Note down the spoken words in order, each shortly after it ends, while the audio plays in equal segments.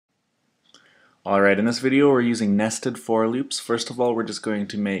Alright, in this video we're using nested for loops. First of all, we're just going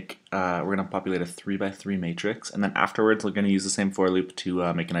to we're going to populate a 3 by 3 matrix, and then afterwards we're going to use the same for loop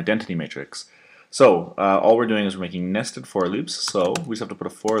to make an identity matrix. So all we're doing is we're making nested for loops, so we just have to put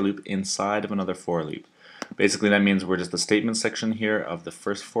a for loop inside of another for loop. Basically that means we're just the statement section here of the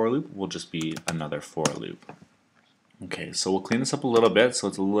first for loop will just be another for loop. Okay, so we'll clean this up a little bit so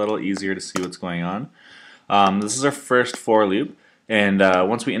it's a little easier to see what's going on. This is our first for loop. And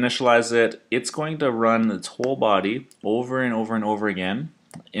once we initialize it, it's going to run its whole body over and over and over again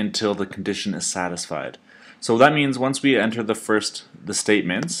until the condition is satisfied. So that means once we enter the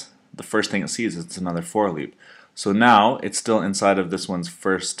statements, the first thing it sees is another for loop. So now it's still inside of this one's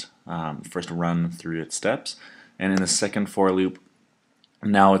first run through its steps, and in the second for loop,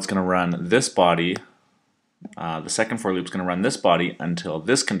 now it's going to run this body. The second for loop is going to run this body until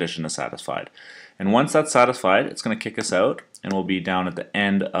this condition is satisfied. And once that's satisfied, it's going to kick us out, and we'll be down at the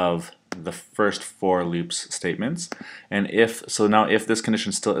end of the first for loop's statements. And if this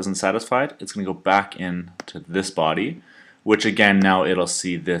condition still isn't satisfied, it's going to go back into this body, which again now it'll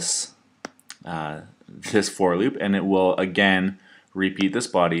see this this for loop, and it will again repeat this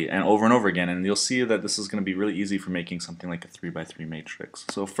body and over again, and you'll see that this is going to be really easy for making something like a 3 by 3 matrix.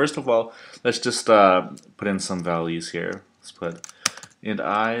 So first of all, let's just put in some values here. Let's put int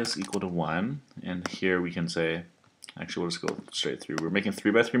I is equal to 1, and here we can say, actually we'll just go straight through. We're making 3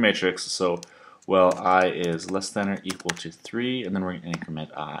 by 3 matrix, so well I is less than or equal to 3, and then we're going to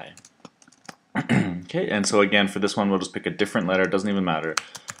increment I. Okay, and so again for this one we'll just pick a different letter, it doesn't even matter.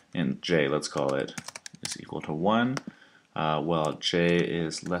 And J, let's call it, is equal to 1. Well, J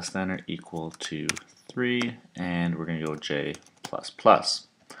is less than or equal to 3, and we're going to go J plus plus.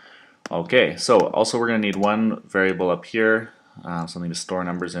 Okay, so also we're going to need one variable up here, something to store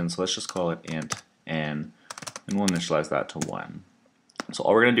numbers in, so let's just call it int n, and we'll initialize that to 1. So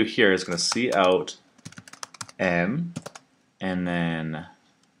all we're going to do here is going to see out n, and then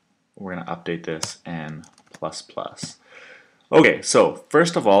we're going to update this n plus plus. Okay, so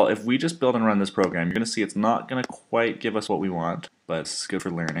first of all, if we just build and run this program, you're going to see it's not going to quite give us what we want, but it's good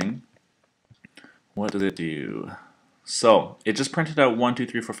for learning. What did it do? So it just printed out 1, 2,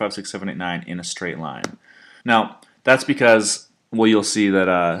 3, 4, 5, 6, 7, 8, 9 in a straight line. Now, that's because, well, you'll see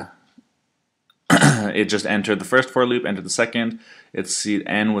that it just entered the first for loop, entered the second,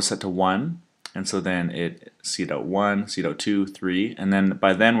 n was set to 1, and so then it seed out 1, seed out 2, 3, and then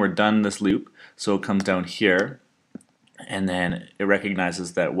by then we're done this loop, so it comes down here, and then it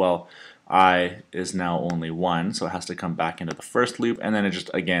recognizes that, well, I is now only 1, so it has to come back into the first loop, and then it just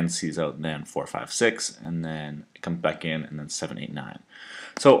again sees out then 4, 5, 6, and then it comes back in, and then 7, 8, 9.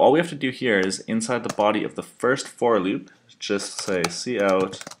 So all we have to do here is inside the body of the first for loop, just say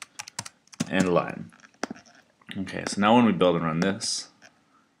cout end line. Okay, so now when we build and run this,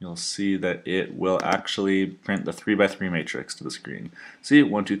 you'll see that it will actually print the 3 by 3 matrix to the screen. See,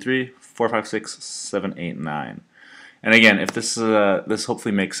 1, 2, 3, 4, 5, 6, 7, 8, 9. And again, if this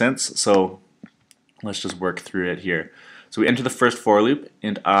hopefully makes sense, so let's just work through it here. So we enter the first for loop,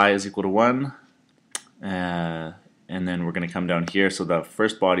 int I is equal to 1, and then we're going to come down here, so the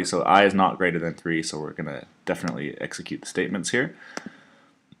first body, so I is not greater than 3, so we're going to definitely execute the statements here.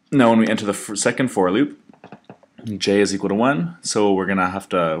 Now when we enter the second for loop, J is equal to 1, so we're going to have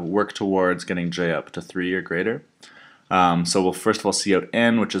to work towards getting J up to 3 or greater. So we'll first of all see out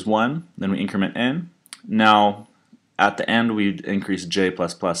n, which is 1, then we increment n. Now at the end we increase J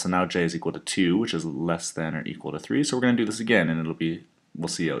plus plus, so now J is equal to 2, which is less than or equal to 3, so we're going to do this again, and we'll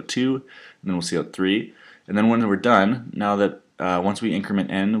see out 2, and then we'll see out 3, and then when we're done, now that once we increment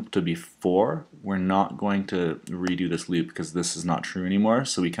n to be 4, we're not going to redo this loop because this is not true anymore,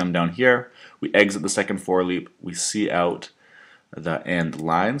 so we come down here, we exit the second for loop, we see out the end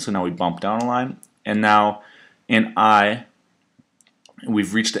line, so now we bump down a line, and now in I,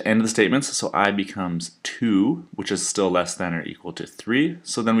 we've reached the end of the statements, so I becomes 2, which is still less than or equal to 3.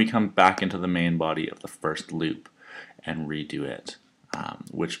 So then we come back into the main body of the first loop and redo it,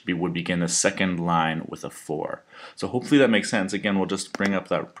 which would begin the second line with a 4. So hopefully that makes sense. Again, we'll just bring up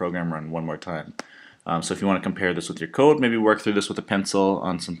that program run one more time. So if you want to compare this with your code, maybe work through this with a pencil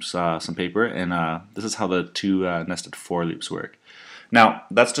on some paper, and this is how the two nested for loops work. Now,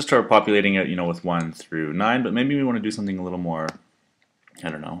 that's just our populating it, with 1 through 9, but maybe we want to do something a little more, I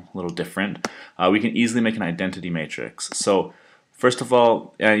don't know, a little different. We can easily make an identity matrix. So first of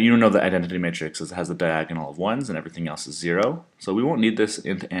all, you know the identity matrix has the diagonal of 1s and everything else is 0. So we won't need this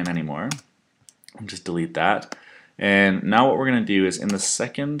int n anymore. I'll just delete that. And now what we're going to do is in the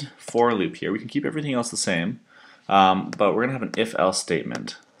second for loop here, we can keep everything else the same, but we're going to have an if-else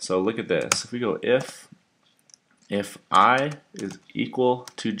statement. So look at this. If we go if I is equal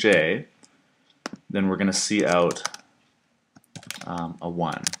to j, then we're going to see out a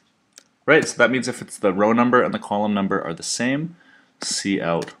 1. Right, so that means if it's the row number and the column number are the same, see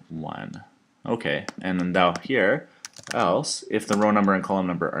out 1. Okay, and then down here, else, if the row number and column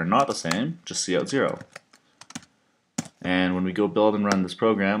number are not the same, just see out 0. And when we go build and run this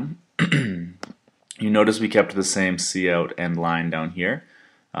program, you notice we kept the same cout end line down here.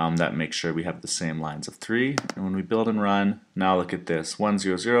 That makes sure we have the same lines of 3. And when we build and run, now look at this, 1,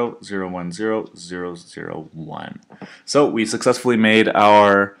 0, 0, 0, 1, 0, 0, 0, 1. So we successfully made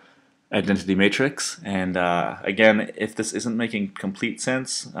our identity matrix, and again, if this isn't making complete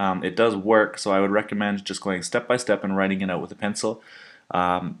sense, it does work, so I would recommend just going step by step and writing it out with a pencil,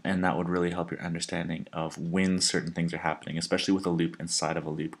 and that would really help your understanding of when certain things are happening, especially with a loop inside of a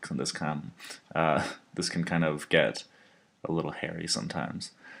loop, because this can kind of get a little hairy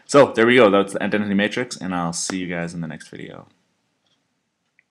sometimes. So there we go, that's the identity matrix, and I'll see you guys in the next video.